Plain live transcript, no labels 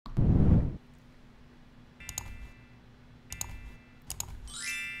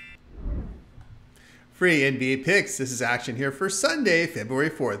free NBA picks. This is action here for Sunday, February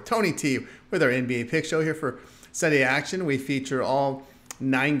 4th. Tony T with our NBA pick show here for Sunday action. We feature all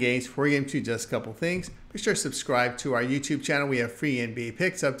 9 games, 4 games to just a couple things. Be sure to subscribe to our YouTube channel. We have free NBA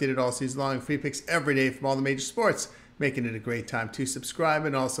picks updated all season long, free picks every day from all the major sports, making it a great time to subscribe.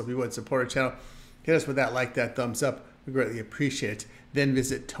 And also, if you would support our channel, hit us with that like, that thumbs up. We greatly appreciate it. Then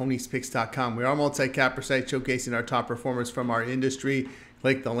visit Tony'sPicks.com. We are a multi-capper site showcasing our top performers from our industry.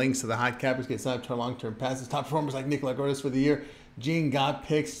 Click the links to the hot cappers, get signed up to our long-term passes. Top performers like Nikolai Gordis for the year. Gene got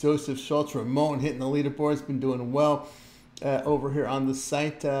picks. Joseph Schultz, Ramon hitting the leaderboards. Been doing well over here on the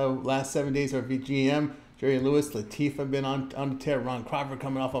site. Last 7 days, our VGM. Jerry Lewis, Latif have been on the tear. Ron Crawford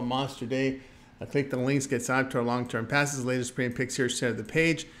coming off a monster day. Click the links, get signed up to our long-term passes. Latest premium picks here, center of the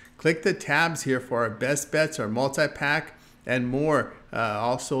page. Click the tabs here for our best bets, our multi-pack, and more.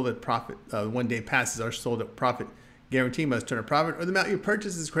 All sold at profit. One-day passes are sold at profit. Guarantee must turn a profit, or the amount you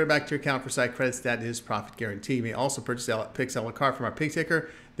purchase is credited back to your account for site credits. That is profit guarantee. You may also purchase picks a la carte from our pick ticker.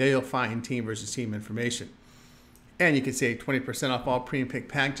 There you'll find team versus team information. And you can save 20% off all premium pick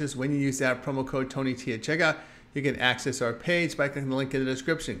packages when you use that promo code TonyT at checkout. You can access our page by clicking the link in the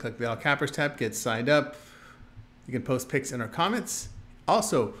description. Click the All Cappers tab, get signed up. You can post picks in our comments.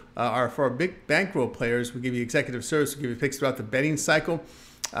 Also, for our big bankroll players, we give you executive service. We give you picks throughout the betting cycle.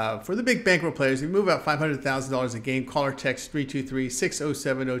 For the big bankroll players, if you move out $500,000 a game, call or text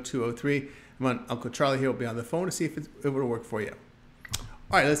 323-607-0203. I'm on Uncle Charlie here. Will be on the phone to see if it will work for you.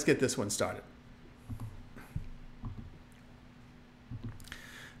 All right, let's get this one started.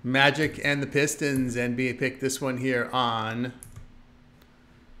 Magic and the Pistons NBA pick. This one here on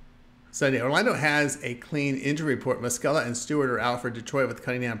Sunday. Orlando has a clean injury report. Muscala and Stewart are out for Detroit with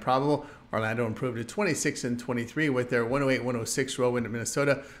Cunningham probable. Orlando improved to 26-23 with their 108-106 roll win at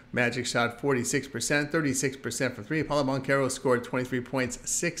Minnesota. Magic shot 46%, 36% from 3. Paulo Banchero scored 23 points,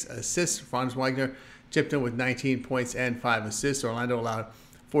 6 assists. Franz Wagner chipped in with 19 points and 5 assists. Orlando allowed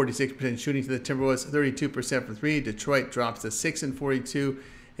 46% shooting to the Timberwolves, 32% from 3. Detroit drops to 6-42,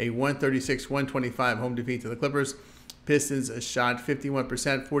 a 136-125 home defeat to the Clippers. Pistons shot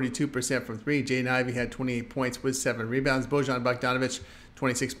 51%, 42% from 3. Jaden Ivey had 28 points with 7 rebounds. Bojan Bogdanovic,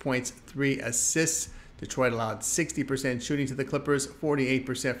 26 points, 3 assists. Detroit allowed 60% shooting to the Clippers,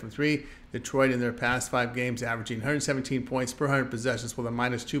 48% from 3. Detroit in their past 5 games averaging 117 points per 100 possessions with a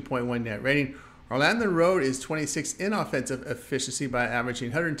minus 2.1 net rating. Orlando road is 26th in offensive efficiency by averaging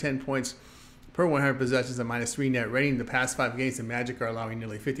 110 points per 100 possessions, a minus 3 net rating. The past 5 games, the Magic are allowing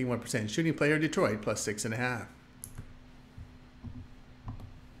nearly 51% shooting player. Detroit plus 6.5.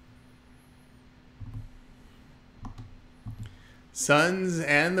 Suns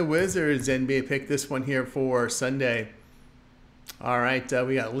and the Wizards NBA pick. This one here for Sunday. All right,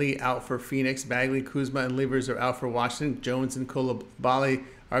 we got Lee out for Phoenix. Bagley, Kuzma, and Levers are out for Washington. Jones and Coulibaly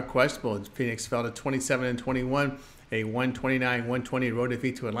are questionable. Phoenix fell to 27-21, a 129-120 road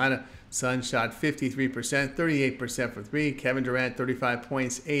defeat to Atlanta. Suns shot 53%, 38% from 3. Kevin Durant, 35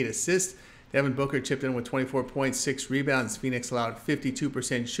 points, 8 assists. Devin Booker chipped in with 24 points, 6 rebounds. Phoenix allowed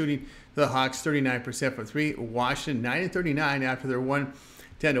 52% shooting. The Hawks 39% from 3. Washington 9-39 after their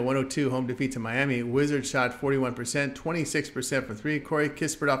 110-102 home defeat to Miami. Wizards shot 41%, 26% from 3. Corey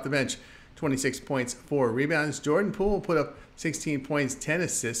Kispert off the bench, 26 points, 4 rebounds. Jordan Poole put up 16 points, 10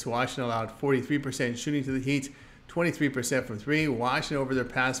 assists. Washington allowed 43% shooting to the Heat, 23% from 3. Washington over their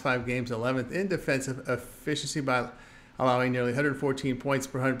past 5 games, 11th in defensive efficiency by allowing nearly 114 points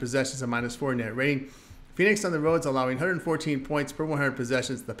per 100 possessions, a minus 4 net rating. Phoenix on the road is allowing 114 points per 100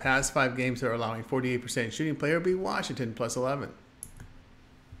 possessions. The past 5 games are allowing 48% shooting. Player B, Washington, plus 11.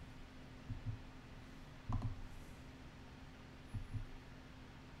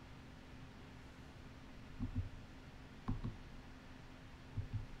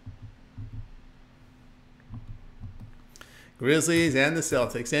 Grizzlies and the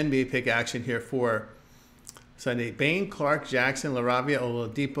Celtics. NBA pick action here for Sunday. Bain, Clark, Jackson, LaRavia,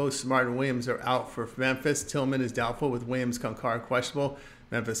 Oladipo, Smart, and Williams are out for Memphis. Tillman is doubtful with Williams, Concard questionable.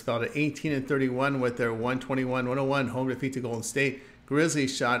 Memphis fell to 18-31 with their 121-101 home defeat to Golden State.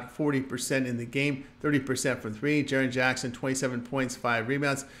 Grizzlies shot 40% in the game, 30% from 3. Jaren Jackson, 27 points, 5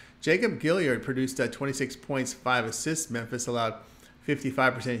 rebounds. Jacob Gilyard produced 26 points, 5 assists. Memphis allowed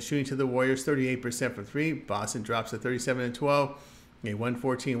 55% shooting to the Warriors, 38% from 3. Boston drops to 37-12. A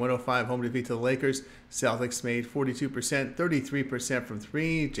 114-105 home defeat to the Lakers. Celtics made 42%, 33% from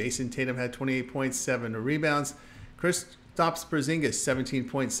 3. Jason Tatum had 28 points, 7 rebounds. Kristaps Porzingis,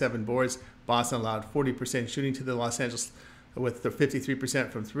 17.7 boards. Boston allowed 40% shooting to the Los Angeles with the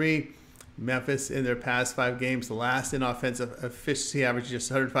 53% from 3. Memphis in their past 5 games, the last in offensive efficiency, averaged just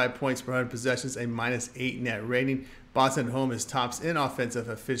 105 points per 100 possessions, a minus 8 net rating. Boston at home is tops in offensive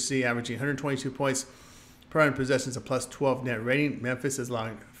efficiency, averaging 122 points per 100 possessions, a plus 12 net rating. Memphis is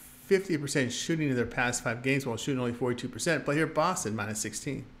allowing 50% shooting in their past 5 games while shooting only 42%. Play here Boston minus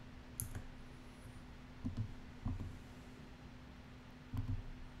 16.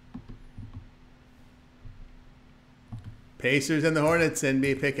 Pacers and the Hornets,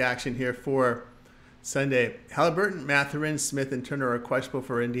 NBA pick action here for Sunday. Halliburton, Mathurin, Smith, and Turner are questionable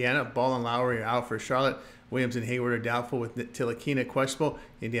for Indiana. Ball and Lowry are out for Charlotte. Williams and Hayward are doubtful with Tilakina questionable.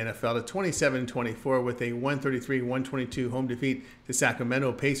 Indiana fell to 27-24 with a 133-122 home defeat to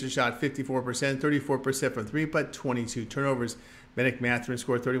Sacramento. Pacers shot 54%, 34% from 3, but 22 turnovers. Bennett Mathurin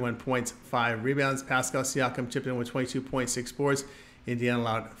scored 31 points, 5 rebounds. Pascal Siakam chipped in with 22.6 boards. Indiana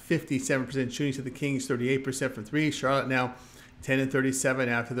allowed 57% shooting to the Kings, 38% from 3. Charlotte now 10-37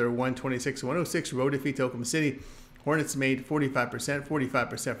 after their 126-106 road defeat to Oklahoma City. Hornets made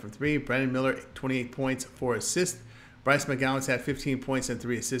 45% from 3. Brandon Miller, 28 points, 4 assists. Bryce McGowan's had 15 points and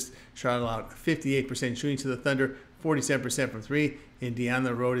 3 assists. Charlotte allowed 58% shooting to the Thunder, 47% from 3. Indiana on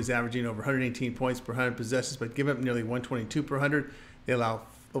the road is averaging over 118 points per 100 possessions, but give up nearly 122 per 100. They allow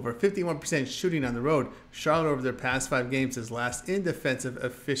over 51% shooting on the road. Charlotte over their past 5 games is last in defensive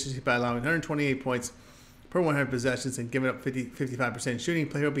efficiency by allowing 128 points per 100 possessions and giving up 55% shooting.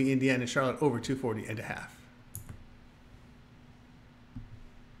 Play will be Indiana and Charlotte over 240.5.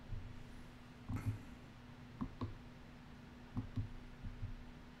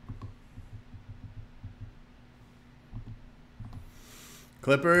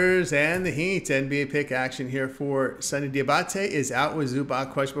 Clippers and the Heat. NBA pick action here for Sunday. Diabate is out with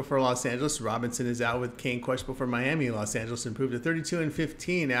Zubac questionable for Los Angeles. Robinson is out with Kane questionable for Miami. Los Angeles improved to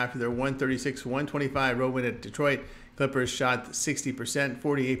 32-15 after their 136-125 road win at Detroit. Clippers shot 60%,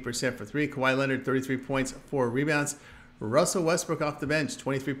 48% for 3. Kawhi Leonard, 33 points, 4 rebounds. Russell Westbrook off the bench,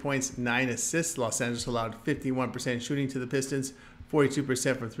 23 points, 9 assists. Los Angeles allowed 51% shooting to the Pistons,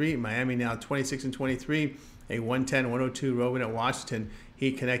 42% for 3. Miami now 26-23, a 110-102 road win at Washington.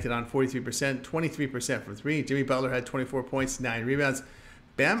 He connected on 43%, 23% for 3. Jimmy Butler had 24 points, 9 rebounds.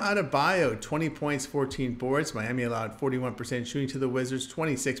 Bam Adebayo, 20 points, 14 boards. Miami allowed 41% shooting to the Wizards,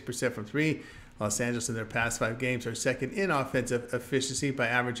 26% from 3. Los Angeles in their past 5 games are second in offensive efficiency by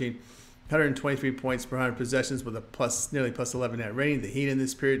averaging 123 points per 100 possessions with a nearly plus 11 net rating. The Heat in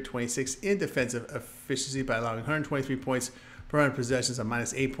this period, 26 in defensive efficiency by allowing 123 points per 100 possessions, a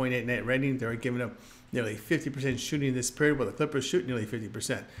minus 8.8 net rating. They're giving up nearly 50% shooting in this period, while the Clippers shoot nearly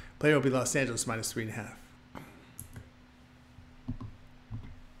 50%. Player will be Los Angeles minus 3.5.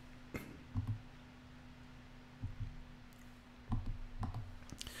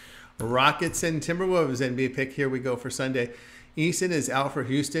 Rockets and Timberwolves NBA pick. Here we go for Sunday. Easton is out for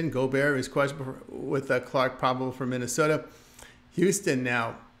Houston. Gobert is questionable with Clark probable for Minnesota. Houston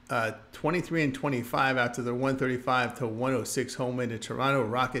now 23-25 after their 135-106 home win to Toronto.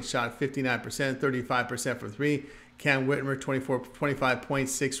 Rockets shot 59%, 35% from 3. Cam Whitmer, 25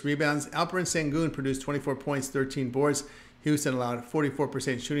 points, 6 rebounds. Alperen Sengun produced 24 points, 13 boards. Houston allowed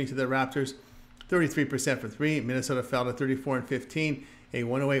 44% shooting to the Raptors, 33% for 3. Minnesota fell to 34-15, a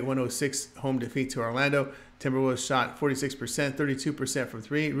 108-106 home defeat to Orlando. Timberwolves shot 46%, 32% from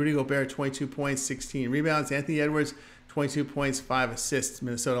 3. Rudy Gobert, 22 points, 16 rebounds. Anthony Edwards, 22 points, 5 assists.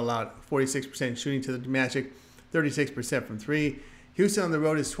 Minnesota allowed 46% shooting to the Magic, 36% from 3. Houston on the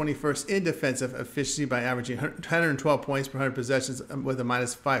road is 21st in defensive efficiency by averaging 112 points per 100 possessions with a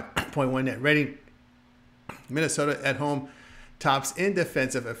minus 5.1 net rating. Minnesota at home tops in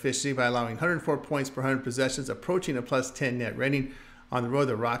defensive efficiency by allowing 104 points per 100 possessions, approaching a plus 10 net rating. On the road,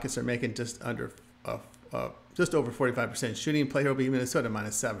 the Rockets are making just over 45% shooting. Play here will be Minnesota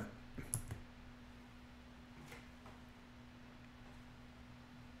minus 7.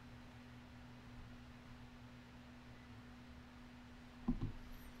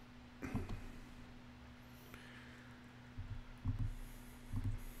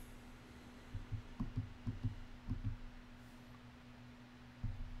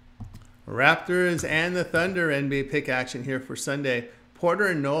 Raptors and the Thunder NBA pick action here for Sunday. Porter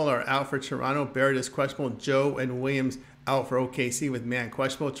and Noel are out for Toronto. Barrett is questionable. Joe and Williams out for OKC with man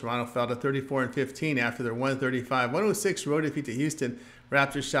questionable. Toronto fell to 34-15 after their 135-106 road defeat to Houston.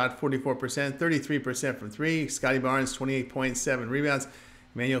 Raptors shot 44%, 33% from 3. Scotty Barnes, 28 points, 7 rebounds.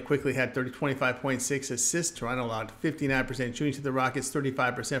 Emmanuel quickly had 25.6 assists. Toronto allowed 59% shooting to the Rockets,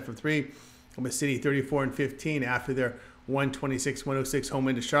 35% from 3. Oklahoma City 34-15 after their 126-106 home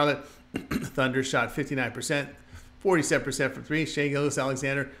win to Charlotte. Thunder shot 59%, 47% from 3. Shai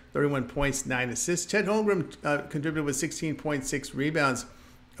Gilgeous-Alexander, 31 points, 9 assists. Chet Holmgren contributed with 16.6 rebounds.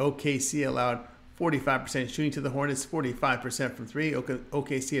 OKC allowed 45% shooting to the Hornets, 45% from 3.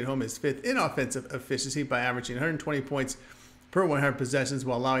 OKC at home is 5th in offensive efficiency by averaging 120 points per 100 possessions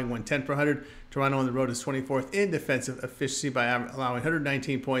while allowing 110 per 100. Toronto on the road is 24th in defensive efficiency by allowing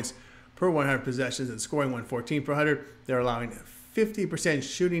 119 points per 100 possessions and scoring 114 per 100. They're allowing 50%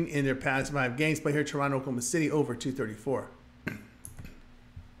 shooting in their past 5 games. Play here, Toronto, Oklahoma City over 234.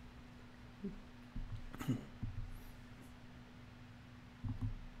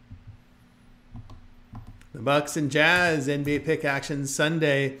 The Bucks and Jazz NBA pick action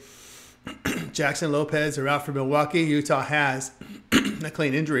Sunday. Jackson Lopez are out for Milwaukee. Utah has a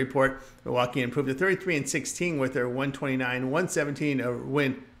clean injury report. Milwaukee improved to 33-16 with their 129-117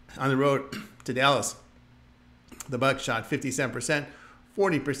 win on the road to Dallas. The Bucks shot 57%,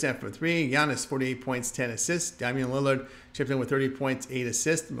 40% from 3. Giannis 48 points, 10 assists. Damian Lillard chipped in with 30 points, 8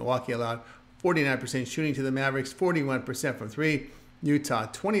 assists. Milwaukee allowed 49% shooting to the Mavericks, 41% from 3. Utah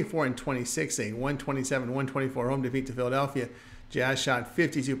 24-26, a 127-124 home defeat to Philadelphia. Jazz shot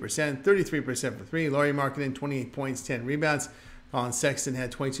 52%, 33% for 3. Lauri Markkanen 28 points, 10 rebounds. Colin Sexton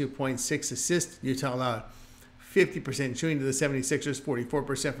had 22 points, 6 assists. Utah allowed 50% shooting to the 76ers,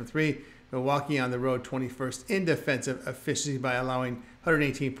 44% for 3. Milwaukee on the road 21st in defensive efficiency by allowing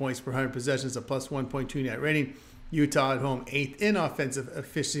 118 points per 100 possessions, a plus 1.2 net rating. Utah at home 8th in offensive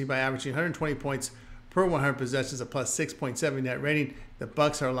efficiency by averaging 120 points per 100 possessions, a plus 6.7 net rating. The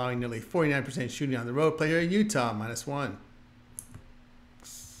Bucks are allowing nearly 49% shooting on the road. Play here, Utah -1.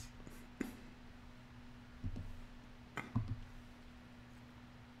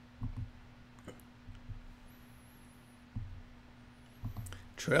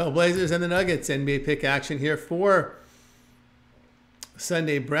 Trailblazers and the Nuggets NBA pick action here for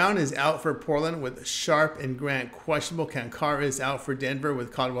Sunday. Brown is out for Portland with Sharp and Grant questionable. Kankar is out for Denver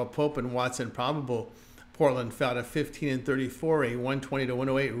with Caldwell Pope and Watson probable. Portland fell to 15-34, a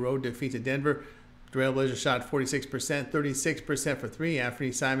 120-108 road defeat to Denver. Trailblazers shot 46%, 36% for 3.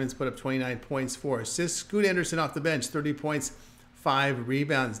 Anthony Simons put up 29 points, 4 assists. Scoot Anderson off the bench, 30 points, 5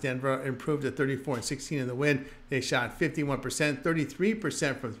 rebounds. Denver improved to 34-16 in the win. They shot 51%,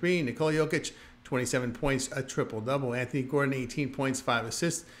 33% from 3. Nikola Jokic, 27 points, a triple-double. Anthony Gordon, 18 points, 5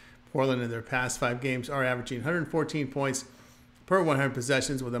 assists. Portland in their past 5 games are averaging 114 points per 100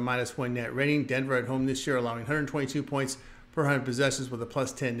 possessions with a -1 net rating. Denver at home this year allowing 122 points per 100 possessions with a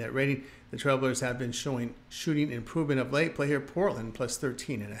plus 10 net rating. The Trailblazers have been showing shooting improvement of late. Play here, Portland plus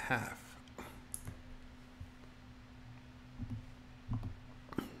 13.5.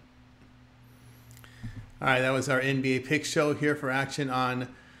 All right, that was our NBA pick show here for action on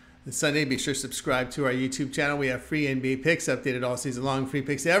Sunday. Be sure to subscribe to our YouTube channel. We have free NBA picks updated all season long. Free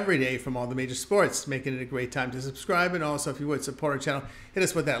picks every day from all the major sports, making it a great time to subscribe. And also, if you would support our channel, hit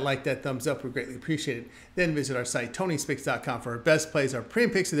us with that like, that thumbs up. We greatly appreciate it. Then visit our site, TonySpicks.com, for our best plays. Our premium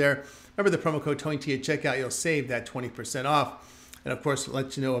picks are there. Remember the promo code TonyT at checkout. You'll save that 20% off. And of course,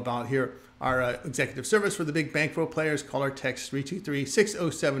 let you know about here our executive service for the big bankroll players. Call or text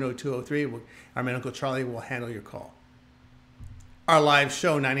 323-607-0203. Our man Uncle Charlie will handle your call. Our live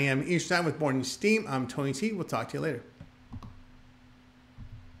show, 9 a.m. Eastern Time with Morning Steam. I'm Tony T. We'll talk to you later.